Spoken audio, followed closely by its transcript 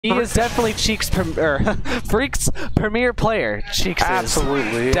He is definitely Freak's premier player. Cheeks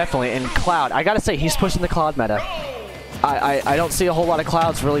absolutely. is definitely. And Cloud, I gotta say, he's pushing the Cloud meta. I don't see a whole lot of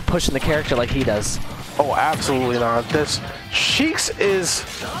Clouds really pushing the character like he does. Oh, absolutely not. This Cheeks is,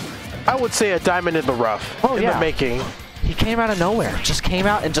 I would say, a diamond in the rough. In the making. He came out of nowhere. Just came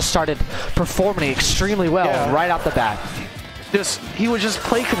out and just started performing extremely well right off the bat. He would just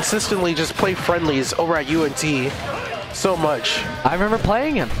play consistently, just play friendlies over at UNT. So much. I remember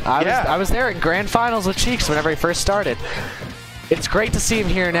playing him. I was there in grand finals with Cheeks whenever he first started. It's great to see him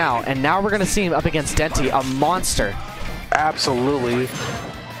here now, and now we're going to see him up against Denti, a monster. Absolutely.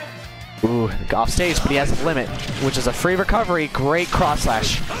 Ooh, off stage, but he has a limit, which is a free recovery. Great cross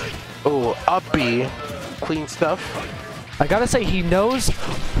slash. Ooh, up B. Clean stuff. I gotta say, he knows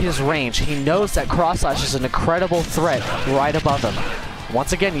his range. He knows that cross slash is an incredible threat right above him.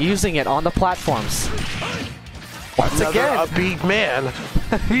 Once again, using it on the platforms. Once again, upbeat man.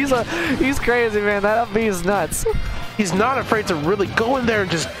 he's crazy, man. That up B is nuts. He's not afraid to really go in there and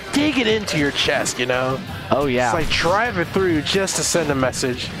just dig it into your chest, you know? Oh, yeah. It's like drive it through just to send a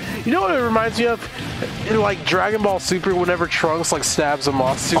message. You know what it reminds me of? In like Dragon Ball Super, whenever Trunks like stabs a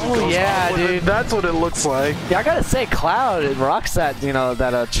monster. Oh, yeah, dude. That's what it looks like. Yeah, I gotta say, Cloud rocks that, you know,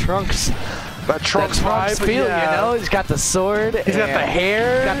 that Trunks. That Trunks vibe, feel, you know? He's got the sword. He's got the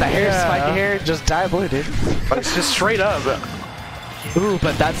hair. Got the hair, spiky hair, just dye blue, dude. It's just straight up. Ooh,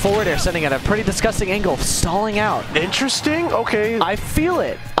 but that forward air sending at a pretty disgusting angle, stalling out. Interesting. Okay. I feel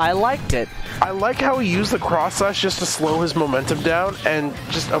it. I liked it. I like how he used the cross slash just to slow his momentum down and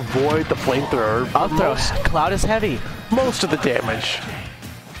just avoid the flamethrower. Up throw. Cloud is heavy. Most of the damage.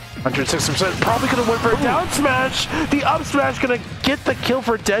 160%. Probably gonna win for a down smash. The up smash gonna get the kill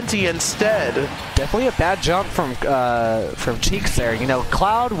for Denti instead. Definitely a bad jump from Cheeks there. You know,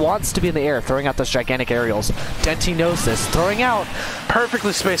 Cloud wants to be in the air, throwing out those gigantic aerials. Denti knows this. Throwing out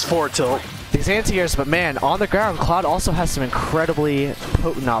perfectly spaced forward tilt. These anti-airs, but man, on the ground, Cloud also has some incredibly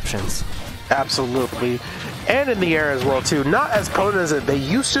potent options. Absolutely. And in the air as well, too. Not as potent as they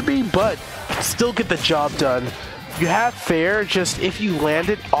used to be, but still get the job done. You have fair, just if you land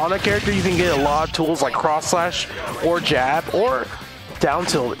it on a character, you can get a lot of tools like cross slash or jab or down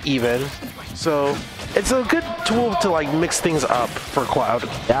tilt even. So it's a good tool to like mix things up for Cloud.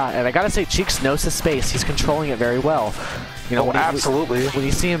 Yeah, and I gotta say, Cheeks knows his space. He's controlling it very well. You know, absolutely. When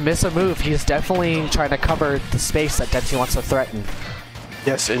you see him miss a move, he's definitely trying to cover the space that Denti wants to threaten.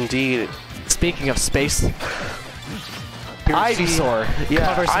 Yes, indeed. Speaking of space, Ivysaur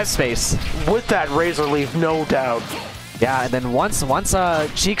covers some space with that razor leaf, no doubt. Yeah, and then once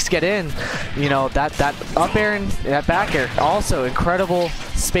Cheeks get in, you know, that up air and that back air, also incredible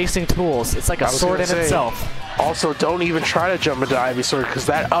spacing tools. It's like a sword in itself. Also, don't even try to jump into Ivysaur because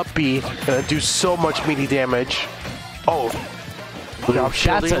that up B gonna do so much meaty damage. Oh,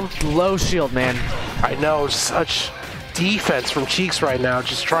 that's a low shield, man. I know, such defense from Cheeks right now,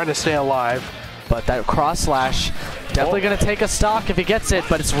 just trying to stay alive. But that cross slash, definitely going to take a stock if he gets it,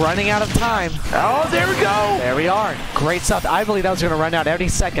 but it's running out of time. Oh, there we go. There we are. Great stuff. I believe that was going to run out any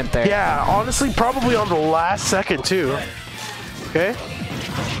second there. Yeah, honestly, probably on the last second, too. Okay.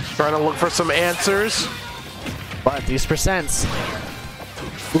 Trying to look for some answers. But these percents.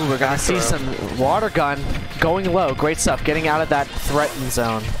 Ooh, we're going to see some water gun going low. Great stuff. Getting out of that threatened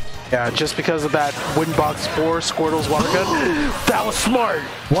zone. Yeah, just because of that Windbox 4 Squirtle's water gun. That was smart.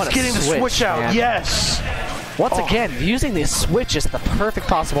 What getting the switch out. Man. Yes. Once again, using the Switch is the perfect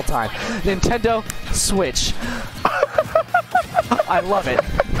possible time. Nintendo Switch. I love it.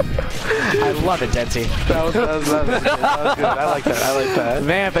 I love it, Denti. That was good. I like that. I like that.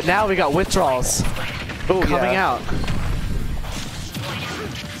 Man, but now we got withdrawals coming out.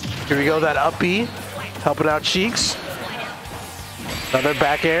 Here we go, that up B, helping out Cheeks. Another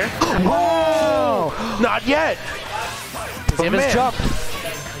back air. Oh! Not yet! Does he have his jump?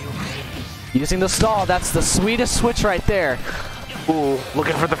 Using the stall, that's the sweetest switch right there. Ooh,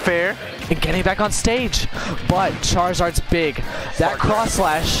 looking for the fair. And getting back on stage. But Charizard's big. That cross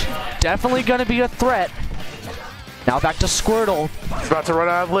slash, definitely going to be a threat. Now back to Squirtle. He's about to run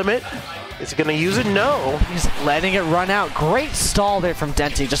out of limit. Is he going to use it? No. He's letting it run out. Great stall there from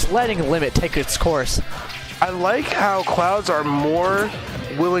Denti, just letting limit take its course. I like how Clouds are more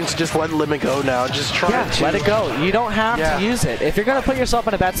willing to just let limit go now. Just try to let it go. You don't have to use it. If you're going to put yourself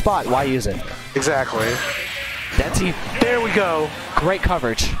in a bad spot, why use it? Exactly. Denti. There we go. Great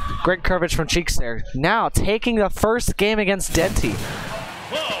coverage. Great coverage from Cheeks there. Now taking the first game against Denti.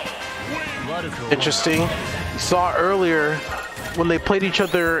 Interesting. You saw earlier when they played each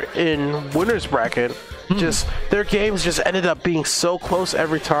other in winner's bracket, just their games just ended up being so close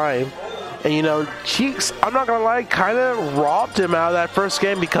every time. And you know, Cheeks, I'm not gonna lie, kind of robbed him out of that first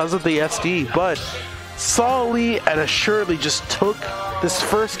game because of the SD, but solidly and assuredly just took this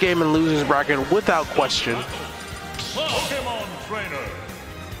first game in losers bracket without question.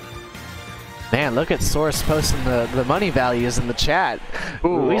 Man, look at Source posting the money values in the chat.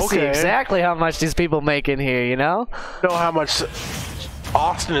 Ooh, we see okay. exactly how much these people make in here, you know? Know how much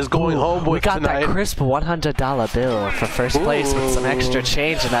Awestin is going home with we got tonight. that crisp $100 bill for first place with some extra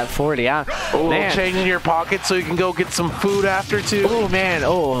change in that 40. A little change in your pocket so you can go get some food after too. Oh man,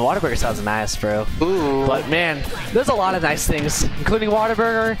 Whataburger sounds nice, bro. Ooh. But man, there's a lot of nice things, including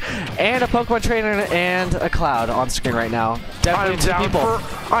Whataburger and a Pokemon trainer and a Cloud on screen right now. Definitely two people.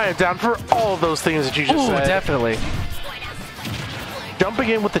 I am down for all of those things that you just said. Definitely. Jumping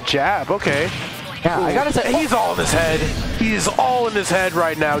in with the jab, okay. Yeah, I gotta say, he's all in his head. He is all in his head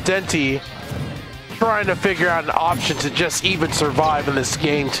right now. Denti trying to figure out an option to just even survive in this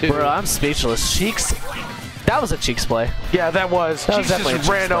game too. Bro, I'm speechless. Cheeks, that was a Cheeks play. Yeah, that was. Cheeks just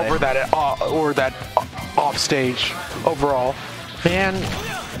ran over that off stage overall. Man,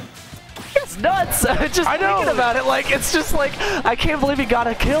 it's nuts. Just thinking about it, like it's just like I can't believe he got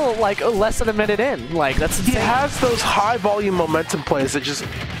a kill like less than a minute in. Like that's insane. He has those high volume momentum plays that just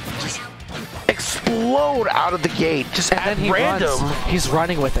explode out of the gate, just at random. He's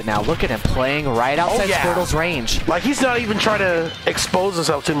running with it now. Look at him playing right outside Squirtle's range. Like he's not even trying to expose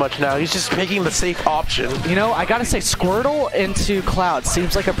himself too much now. He's just picking the safe option. You know, I gotta say, Squirtle into Cloud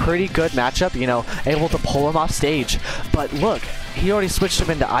seems like a pretty good matchup. You know, able to pull him off stage. But look, he already switched him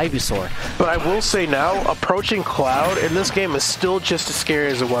into Ivysaur. But I will say now, approaching Cloud in this game is still just as scary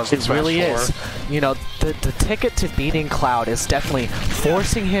as it was. It really is. You know, the ticket to beating Cloud is definitely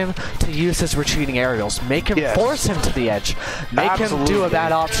forcing him to use his retreating aerials. Make him force him to the edge. Make him do a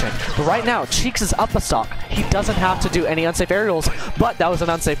bad option. But right now, Cheeks is up a stock. He doesn't have to do any unsafe aerials, but that was an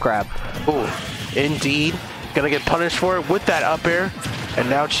unsafe grab. Ooh, indeed. Gonna get punished for it with that up air. And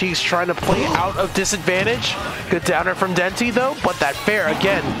now Cheeks trying to play out of disadvantage. Good downer from Denti though, but that fair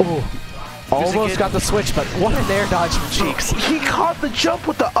again. Ooh. Almost got the switch, but what an air dodge from Cheeks. He caught the jump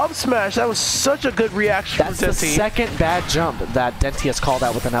with the up smash. That was such a good reaction from Denti. That's the second bad jump that Denti has called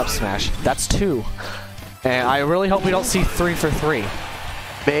out with an up smash. That's 2. And I really hope we don't see 3 for 3.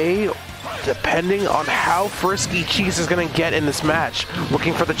 Depending on how frisky Cheeks is going to get in this match.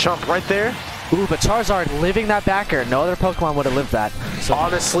 Looking for the jump right there. Ooh, but Charizard living that back air. No other Pokemon would have lived that. So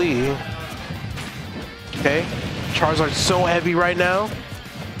honestly. Okay. Charizard's so heavy right now.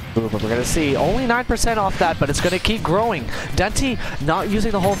 Ooh, but we're going to see only 9% off that, but it's going to keep growing. Denti not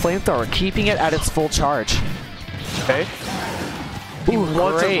using the whole flamethrower, keeping it at its full charge. Okay. He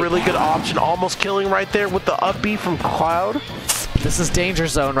wants a really good option, almost killing right there with the up B from Cloud. This is danger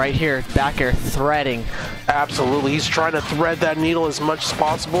zone right here. Back air threading. Absolutely. He's trying to thread that needle as much as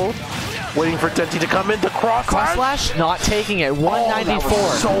possible. Waiting for Denti to come in. The cross slash, not taking it. 194. That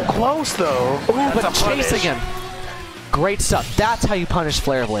was so close though. Ooh, but chasing him. Great stuff. That's how you punish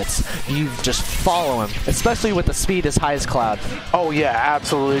Flare Blitz. You just follow him, especially with the speed as high as Cloud. Oh yeah,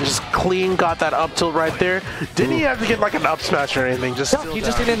 absolutely. Just clean got that up tilt right there. Didn't he have to get like an up smash or anything? No, he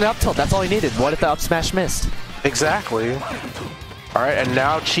just needed an up tilt. That's all he needed. What if the up smash missed? Exactly. All right, and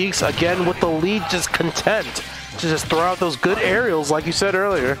now Cheeks again with the lead, just content to just throw out those good aerials like you said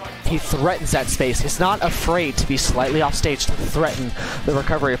earlier. He threatens that space. He's not afraid to be slightly off stage to threaten the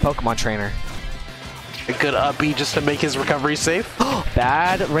recovery of Pokemon Trainer. A good up B just to make his recovery safe.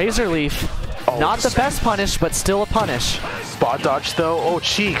 Bad Razor Leaf. Not the best punish, but still a punish. Spot dodge though. Oh,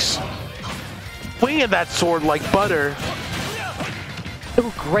 Cheeks. Winging that sword like butter.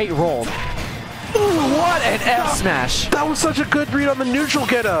 Ooh, great roll. Ooh, what an F smash. That was such a good read on the neutral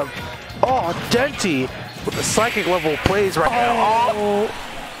get up. Oh, Denti with the psychic level plays right now. Oh,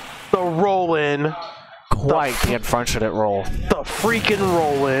 the roll in. Quite the unfortunate roll. The freaking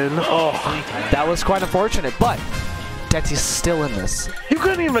roll in. Oh, that was quite unfortunate, but Denti's still in this. You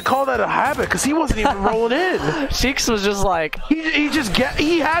couldn't even call that a habit because he wasn't even rolling in. Cheeks was just like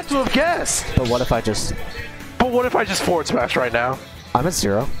he had to have guessed. But what if I just forward smash right now? I'm at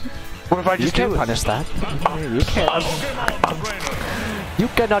 0. What if I just You can't punish that. You can't. You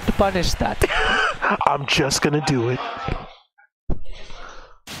cannot punish that. I'm just gonna do it.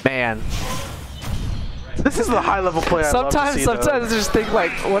 Man. This is the high level play. Sometimes I just think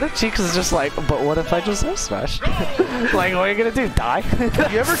like, what if Cheeks is just like, but what if I just F smash? Like, what are you gonna do? Die?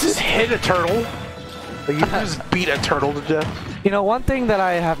 You ever just hit a turtle? Like, you just beat a turtle to death? You know, one thing that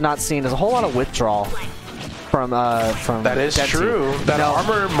I have not seen is a whole lot of withdrawal from that is Denti. true. That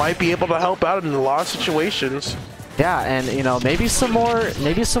armor might be able to help out in a lot of situations. Yeah, and you know, maybe some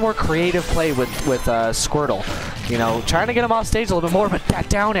more creative play with Squirtle. You know, trying to get him off stage a little bit more, but that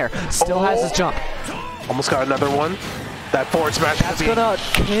down air still has his jump. Almost got another one. That forward smash. That's gonna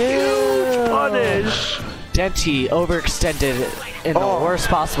kill. Huge punish. Denti overextended in the worst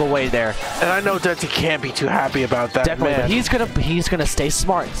possible way there. And I know Denti can't be too happy about that. Definitely, man. but he's gonna stay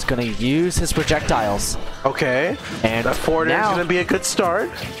smart. He's gonna use his projectiles. Okay. And that forward air is gonna be a good start.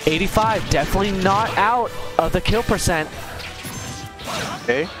 85, definitely not out of the kill percent.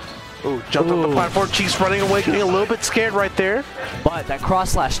 Okay. Ooh, jumped up the platform. Cheeks running away, getting a little bit scared right there. But that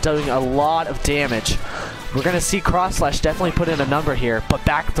cross slash doing a lot of damage. We're gonna see cross slash definitely put in a number here, but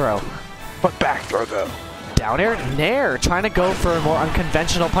back throw. But back throw though. Down air, Nair, trying to go for a more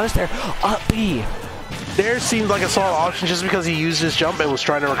unconventional punish there. Up B. Nair seemed like a solid option just because he used his jump and was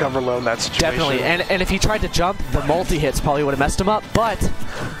trying to recover low in that situation. Definitely, and if he tried to jump, the multi-hits probably would have messed him up, but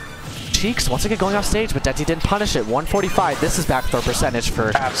Cheeks once again going off stage, but Denti didn't punish it. 145, this is back throw percentage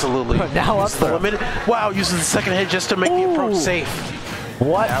for... Absolutely. Now up throw. Wow, uses the second hit just to make the approach safe.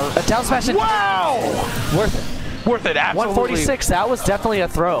 What? A down smash. Wow! Worth it. Worth it, absolutely. 146, that was definitely a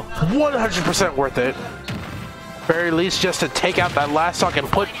throw. 100% worth it. Very least just to take out that last stock and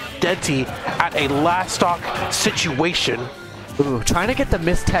put Denti at a last stock situation. Ooh, trying to get the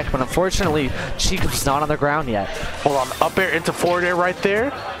missed tech, but unfortunately, Cheeks is not on the ground yet. Hold on, up air into forward air right there.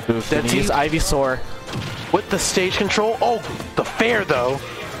 Denti's Ivysaur with the stage control. Oh, the fair though.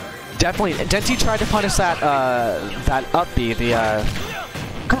 Definitely, Denti tried to punish that that up B, the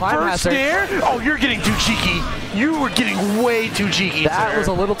climb hazard. Oh, you're getting too cheeky. You were getting way too cheeky. That was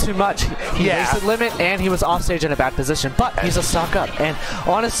a little too much. He wasted limit, and he was off stage in a bad position. But he's a stock up, and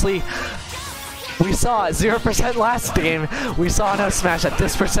honestly, we saw 0% last game. We saw no smash at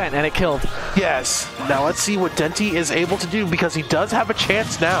this percent, and it killed. Yes. Now let's see what Denti is able to do because he does have a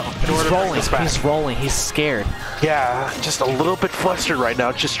chance now. He's rolling. He's rolling. He's scared. Yeah, just a little bit flustered right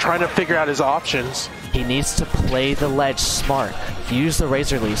now, just trying to figure out his options. He needs to play the ledge smart. Use the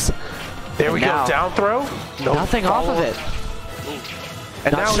Razor Leafs. There we go. Down throw. Nothing off of it.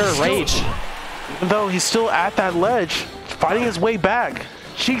 And not now sure Rage. Even though he's still at that ledge, fighting his way back.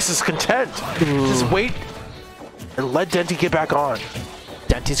 Cheeks is content. Just wait and let Denti get back on.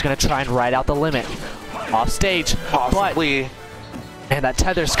 Denti's gonna try and ride out the limit. Off stage. Possibly. And that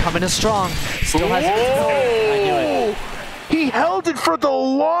tether's coming in strong. Still has it. I knew it. He held it for the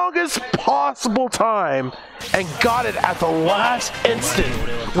longest possible time and got it at the last instant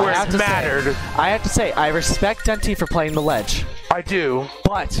where it mattered. I have to say, I respect Denti for playing the ledge. I do.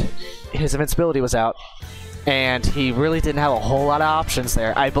 But his invincibility was out, and he really didn't have a whole lot of options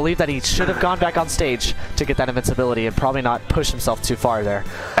there. I believe that he should have gone back on stage to get that invincibility and probably not push himself too far there.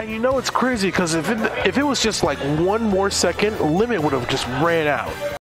 And you know it's crazy because if it was just like 1 more second, limit would have just ran out.